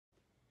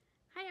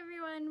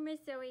everyone, Miss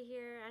Zoe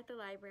here at the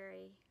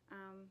library.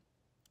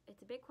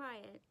 It's a bit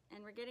quiet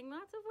and we're getting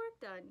lots of work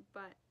done,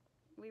 but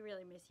we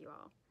really miss you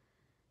all.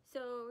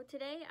 So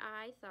today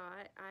I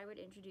thought I would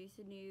introduce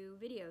a new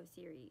video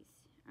series.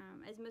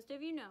 As most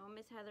of you know,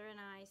 Miss Heather and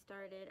I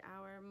started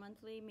our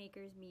monthly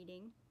makers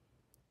meeting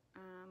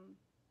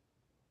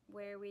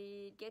where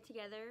we get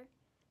together,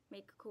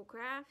 make cool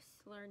crafts,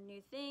 learn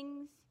new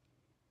things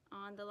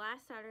on the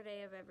last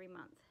Saturday of every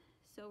month.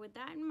 So with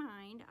that in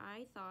mind,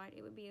 I thought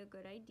it would be a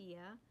good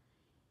idea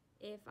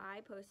if I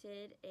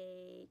posted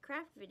a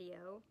craft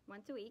video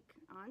once a week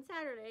on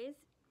Saturdays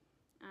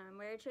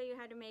where I'd show you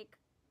how to make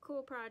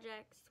cool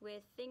projects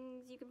with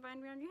things you can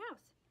find around your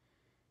house.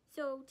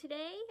 So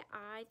today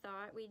I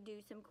thought we'd do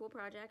some cool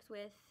projects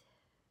with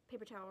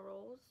paper towel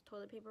rolls,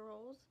 toilet paper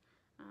rolls,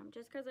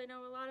 just because I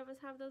know a lot of us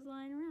have those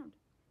lying around.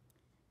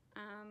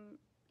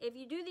 If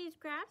you do these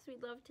crafts,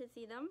 we'd love to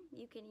see them.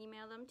 You can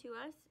email them to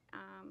us,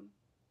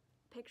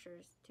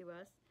 pictures to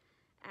us,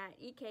 at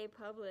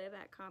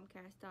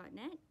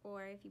ekpublib@comcast.net,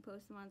 or if you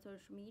post them on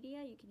social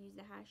media, you can use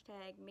the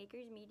hashtag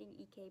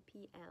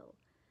MakersMeetingEKPL.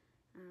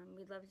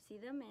 We'd love to see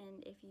them,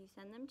 and if you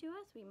send them to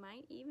us, we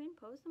might even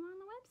post them on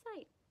the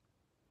website.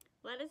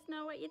 Let us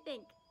know what you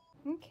think.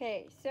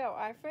 Okay, so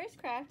our first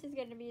craft is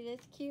going to be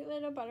this cute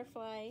little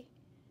butterfly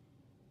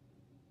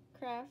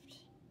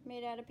craft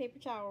made out of paper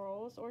towel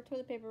rolls or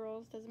toilet paper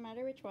rolls, doesn't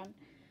matter which one.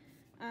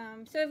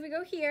 So if we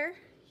go here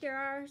are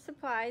our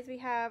supplies. We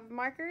have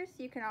markers.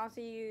 You can also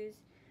use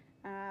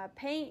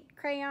paint,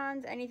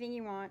 crayons, anything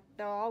you want.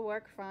 They'll all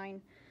work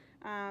fine.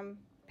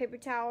 Paper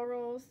towel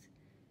rolls,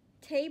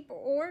 tape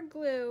or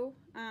glue.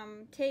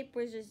 Tape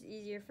was just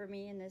easier for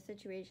me in this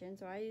situation,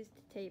 so I used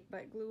tape,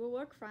 but glue will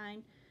work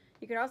fine.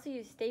 You could also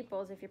use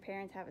staples if your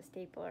parents have a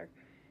stapler.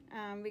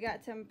 We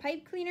got some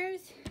pipe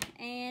cleaners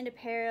and a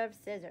pair of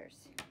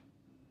scissors.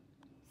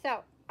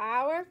 So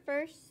our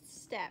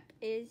first step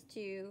is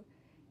to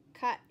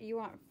cut. You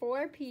want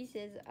 4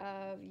 pieces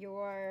of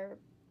your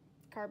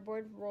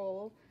cardboard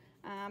roll,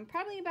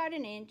 probably about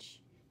 1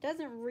 inch.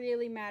 Doesn't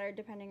really matter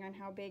depending on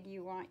how big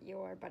you want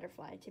your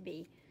butterfly to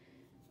be.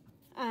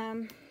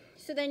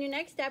 So then your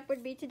next step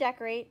would be to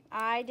decorate.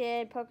 I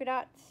did polka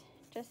dots,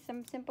 just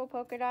some simple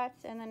polka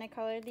dots, and then I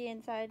colored the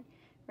inside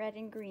red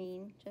and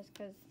green just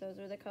because those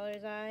were the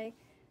colors I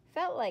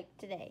felt like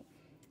today.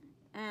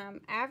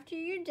 After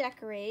you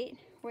decorate,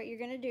 what you're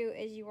going to do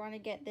is you want to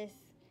get this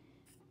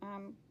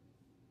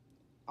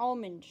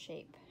almond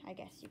shape, I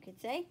guess you could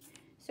say.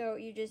 So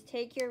you just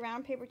take your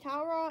round paper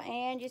towel roll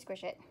and you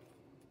squish it.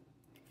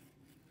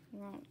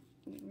 You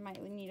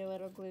might need a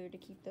little glue to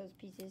keep those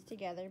pieces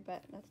together,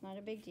 but that's not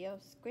a big deal.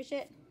 Squish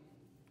it.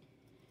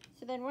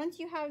 So then once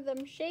you have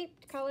them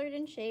shaped, colored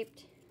and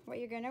shaped, what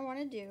you're going to want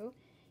to do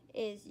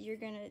is you're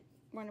going to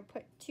want to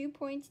put 2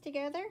 points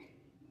together.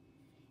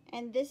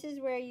 And this is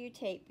where you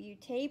tape. You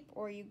tape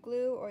or you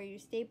glue or you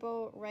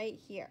staple right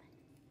here.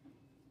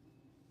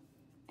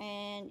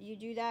 And you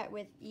do that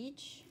with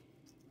each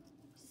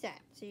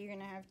set. So you're going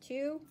to have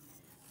 2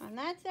 on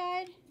that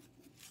side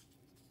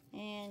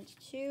and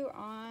 2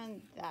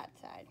 on that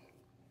side.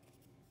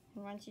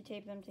 And once you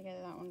tape them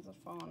together, that one's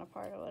falling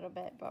apart a little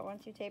bit, but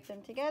once you tape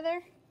them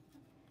together,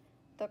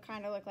 they'll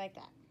kind of look like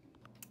that.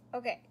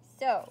 Okay,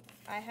 so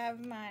I have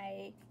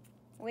my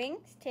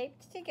wings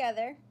taped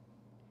together.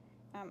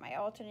 I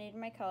alternated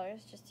my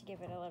colors just to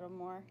give it a little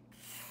more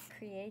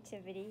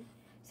creativity.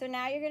 So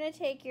now you're going to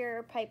take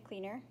your pipe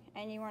cleaner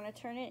and you want to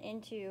turn it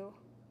into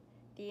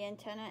the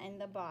antenna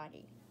and the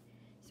body.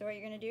 So what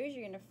you're going to do is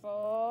you're going to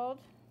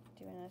fold,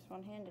 doing this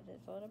one-handed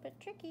is a little bit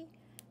tricky,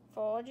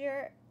 fold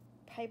your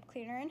pipe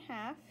cleaner in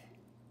half,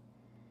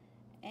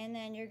 and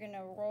then you're going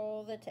to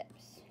roll the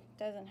tips.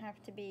 Doesn't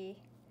have to be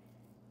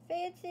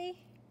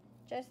fancy,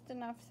 just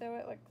enough so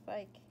it looks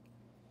like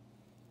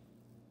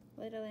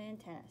little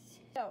antennas.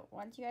 So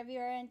once you have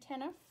your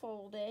antenna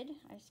folded,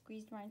 I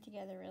squeezed mine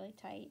together really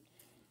tight,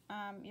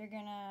 you're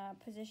gonna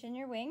position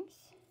your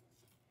wings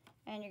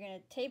and you're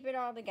gonna tape it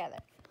all together.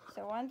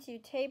 So once you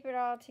tape it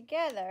all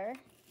together,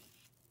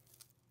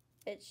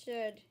 it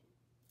should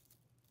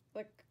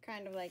look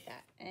kind of like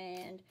that.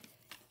 And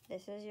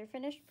this is your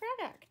finished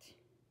product.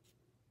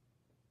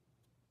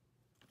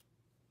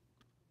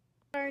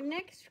 Our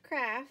next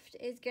craft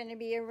is gonna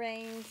be a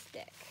rain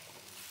stick.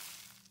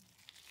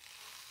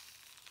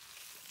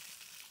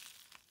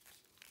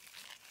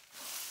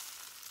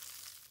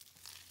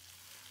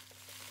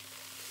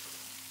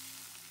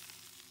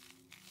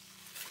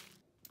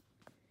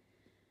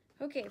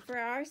 Okay, for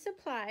our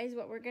supplies,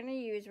 what we're going to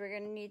use, we're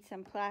going to need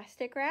some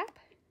plastic wrap,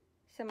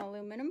 some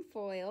aluminum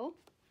foil,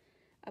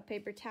 a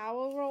paper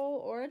towel roll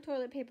or a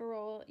toilet paper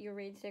roll. Your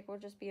rain stick will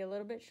just be a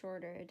little bit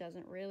shorter. It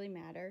doesn't really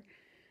matter.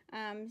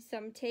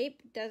 Some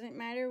tape, doesn't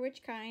matter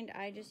which kind.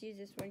 I just use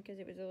this one because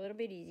it was a little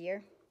bit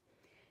easier.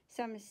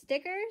 Some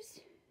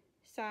stickers,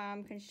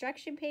 some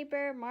construction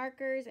paper,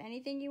 markers,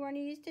 anything you want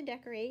to use to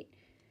decorate.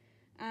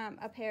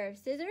 A pair of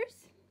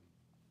scissors.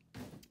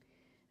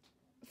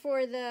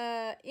 For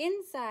the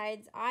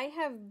insides, I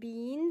have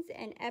beans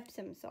and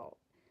Epsom salt.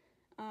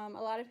 A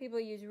lot of people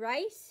use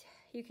rice.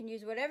 You can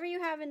use whatever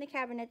you have in the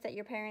cabinets that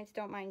your parents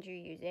don't mind you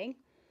using.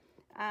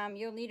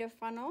 You'll need a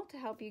funnel to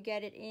help you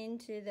get it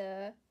into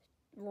the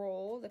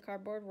roll, the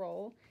cardboard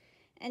roll.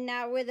 And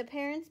now with a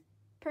parent's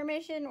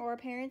permission or a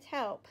parent's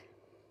help,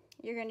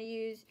 you're going to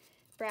use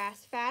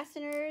brass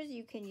fasteners.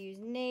 You can use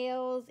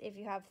nails if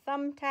you have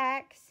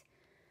thumbtacks.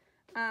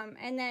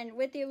 And then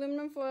with the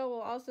aluminum foil,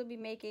 we'll also be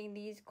making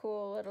these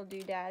cool little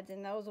doodads,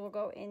 and those will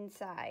go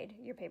inside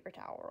your paper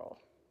towel roll.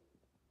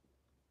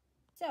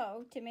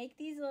 So to make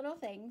these little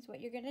things, what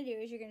you're going to do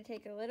is you're going to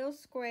take a little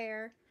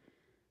square,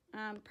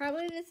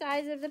 probably the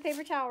size of the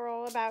paper towel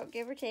roll, about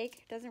give or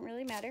take, doesn't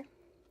really matter,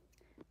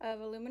 of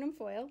aluminum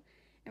foil.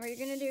 And what you're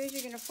going to do is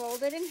you're going to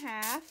fold it in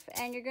half,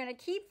 and you're going to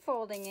keep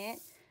folding it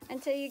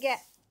until you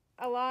get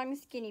a long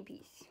skinny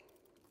piece.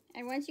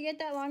 And once you get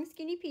that long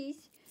skinny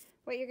piece,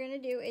 what you're going to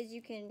do is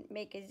you can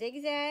make a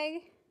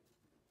zigzag,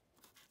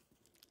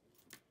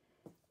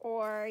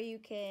 or you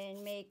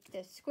can make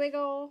the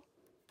squiggle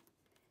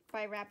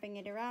by wrapping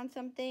it around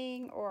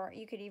something, or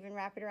you could even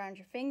wrap it around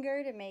your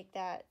finger to make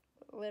that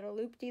little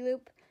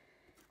loop-de-loop.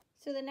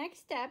 So the next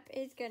step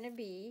is going to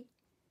be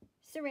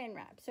saran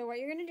wrap. So what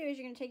you're going to do is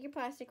you're going to take your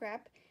plastic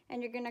wrap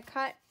and you're going to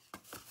cut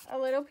a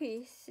little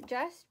piece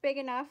just big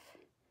enough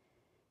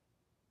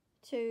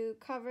to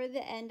cover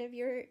the end of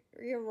your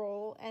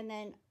roll, and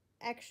then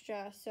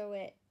extra so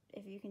it,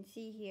 if you can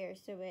see here,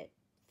 so it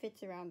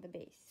fits around the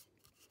base.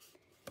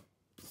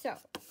 So,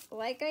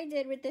 like I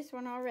did with this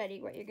one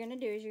already, what you're going to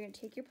do is you're going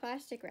to take your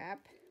plastic wrap,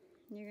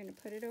 and you're going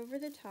to put it over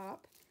the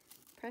top,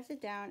 press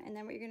it down, and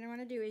then what you're going to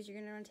want to do is you're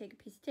going to want to take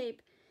a piece of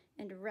tape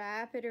and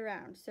wrap it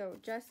around. So,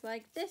 just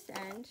like this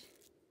end,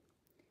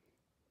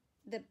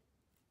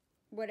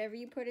 whatever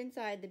you put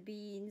inside, the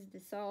beans, the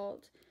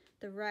salt,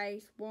 the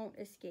rice, won't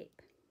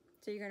escape.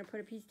 So, you're going to put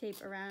a piece of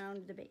tape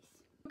around the base.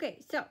 Okay,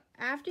 so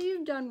after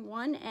you've done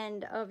one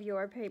end of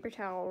your paper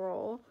towel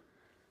roll,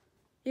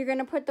 you're going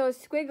to put those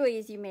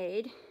squigglies you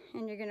made,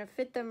 and you're going to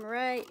fit them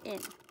right in.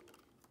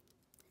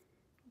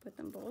 Put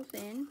them both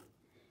in,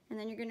 and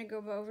then you're going to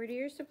go over to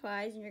your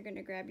supplies, and you're going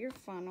to grab your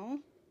funnel.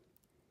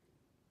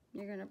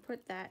 You're going to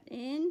put that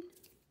in,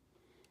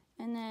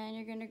 and then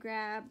you're going to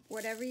grab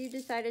whatever you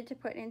decided to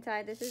put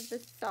inside. This is the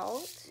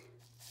salt.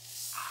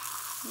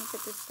 You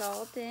put the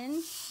salt in.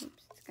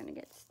 Oops, it's going to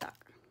get stuck.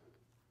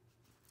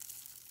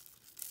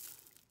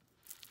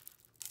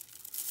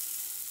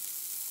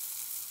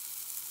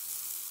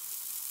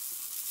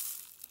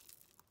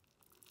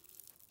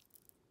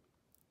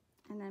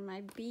 And then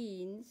my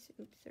beans,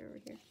 oops, they're over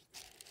here,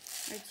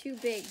 are too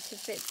big to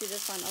fit through the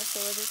funnel. So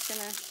we're just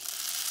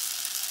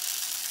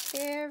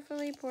gonna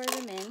carefully pour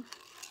them in.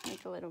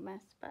 Make a little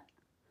mess, but.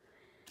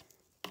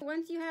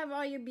 Once you have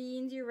all your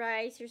beans, your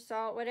rice, your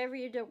salt, whatever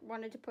you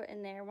wanted to put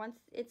in there, once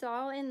it's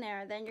all in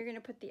there, then you're gonna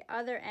put the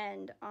other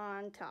end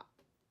on top.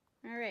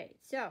 All right,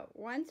 so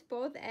once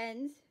both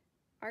ends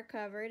are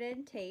covered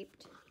and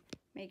taped,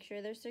 make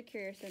sure they're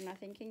secure so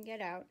nothing can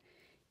get out.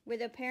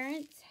 With a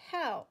parent's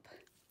help,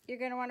 you're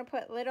going to want to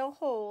put little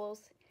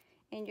holes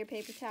in your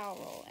paper towel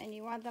roll, and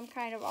you want them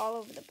kind of all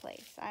over the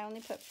place. I only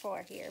put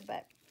 4 here,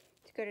 but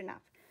it's good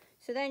enough.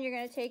 So then you're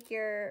going to take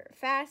your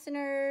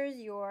fasteners,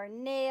 your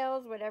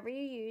nails, whatever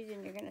you use,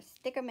 and you're going to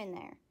stick them in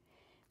there.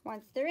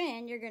 Once they're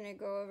in, you're going to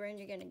go over and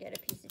you're going to get a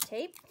piece of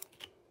tape,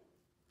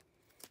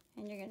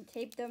 and you're going to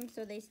tape them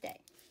so they stay.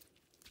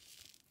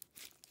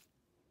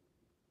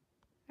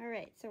 All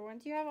right, so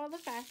once you have all the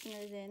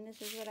fasteners in,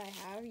 this is what I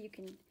have. You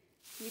can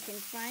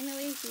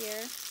finally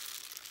hear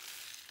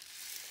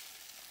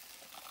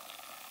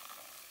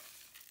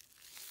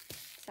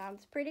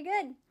sounds pretty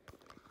good.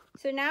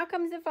 So now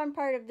comes the fun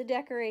part of the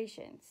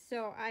decorations.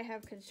 So I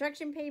have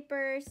construction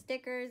paper,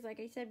 stickers,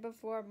 like I said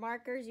before,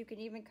 markers. You can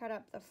even cut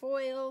up the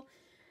foil.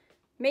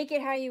 Make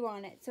it how you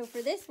want it. So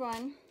for this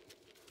one,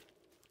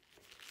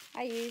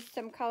 I used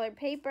some colored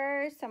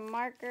paper, some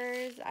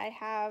markers. I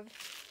have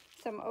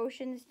some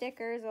ocean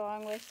stickers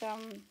along with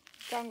some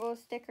jungle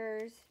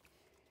stickers.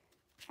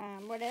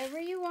 Whatever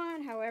you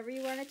want, however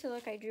you want it to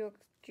look. I drew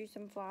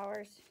some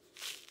flowers.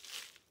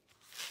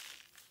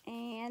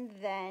 And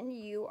then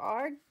you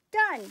are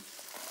done.